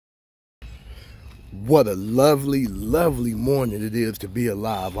What a lovely, lovely morning it is to be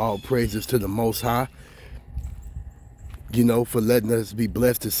alive. All praises to the Most High, for letting us be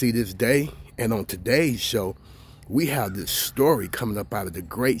blessed to see this day. And on today's show, we have this story coming up out of the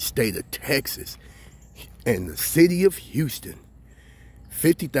great state of Texas and the city of Houston.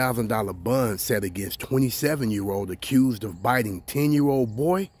 $50,000 bond set against 27-year-old accused of biting 10-year-old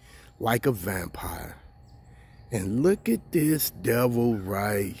boy like a vampire. And look at this devil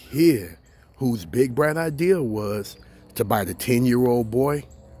right here, whose big bright idea was to bite a 10-year-old boy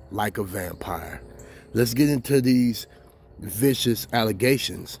like a vampire. Let's get into these vicious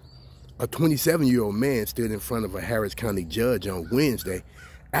allegations. A 27-year-old man stood in front of a Harris County judge on Wednesday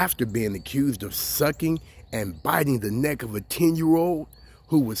after being accused of sucking and biting the neck of a 10-year-old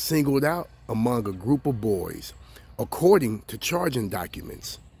who was singled out among a group of boys, according to charging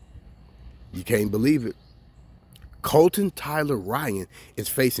documents. You can't believe it. Colton Tyler Ryan is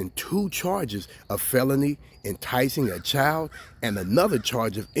facing 2 charges of felony enticing a child and another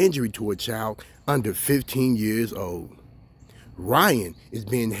charge of injury to a child under 15 years old. Ryan is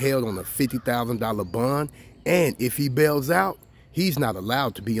being held on a $50,000 bond, and if he bails out, he's not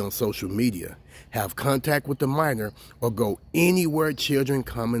allowed to be on social media, have contact with the minor, or go anywhere children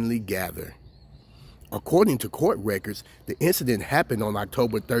commonly gather. According to court records, the incident happened on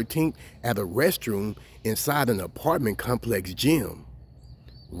October 13th at a restroom inside an apartment complex gym.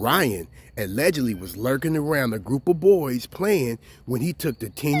 Ryan allegedly was lurking around a group of boys playing when he took the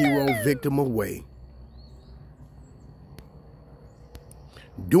 10-year-old victim away.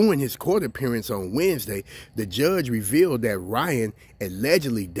 During his court appearance on Wednesday, the judge revealed that Ryan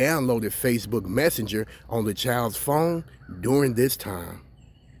allegedly downloaded Facebook Messenger on the child's phone during this time.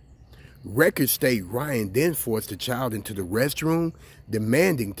 Records state Ryan then forced the child into the restroom,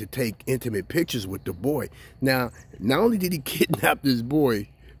 demanding to take intimate pictures with the boy. Now, not only did he kidnap this boy,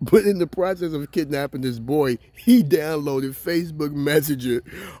 but in the process of kidnapping this boy, he downloaded Facebook Messenger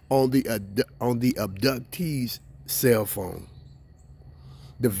on the abductee's cell phone.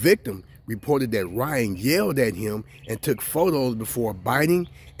 The victim reported that Ryan yelled at him and took photos before biting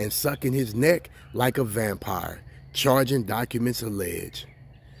and sucking his neck like a vampire, charging documents allege.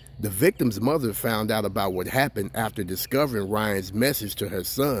 The victim's mother found out about what happened after discovering Ryan's message to her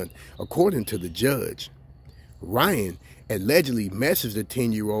son, according to the judge. Ryan allegedly messaged the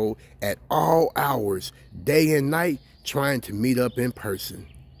 10-year-old at all hours, day and night, trying to meet up in person.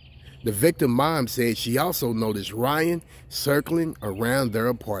 The victim's mom said she also noticed Ryan circling around their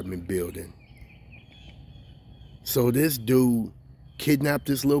apartment building. So this dude kidnapped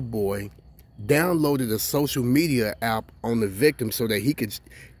this little boy, downloaded a social media app on the victim so that he could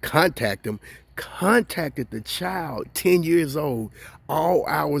contact him, contacted the child, 10 years old, all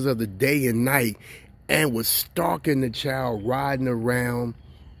hours of the day and night, and was stalking the child, riding around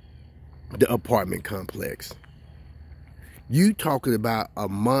the apartment complex. You talking about a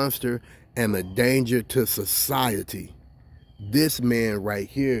monster and a danger to society. This man right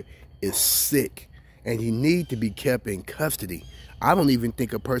here is sick, and he needs to be kept in custody. I don't even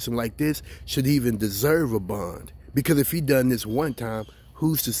think a person like this should even deserve a bond, because if he done this one time,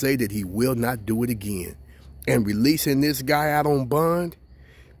 who's to say that he will not do it again? And releasing this guy out on bond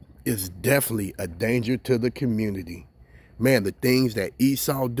is definitely a danger to the community. Man, the things that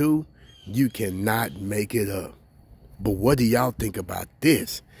Esau do, you cannot make it up. But what do y'all think about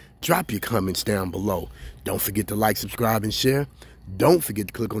this? Drop your comments down below. Don't forget to like, subscribe, and share. Don't forget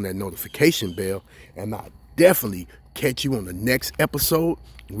to click on that notification bell, and I'll definitely catch you on the next episode.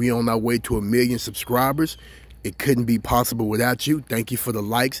 We on our way to 1 million subscribers. It couldn't be possible without you. Thank you for the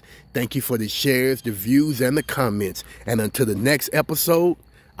likes. Thank you for the shares, the views, and the comments. And until the next episode,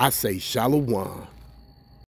 I say shalom.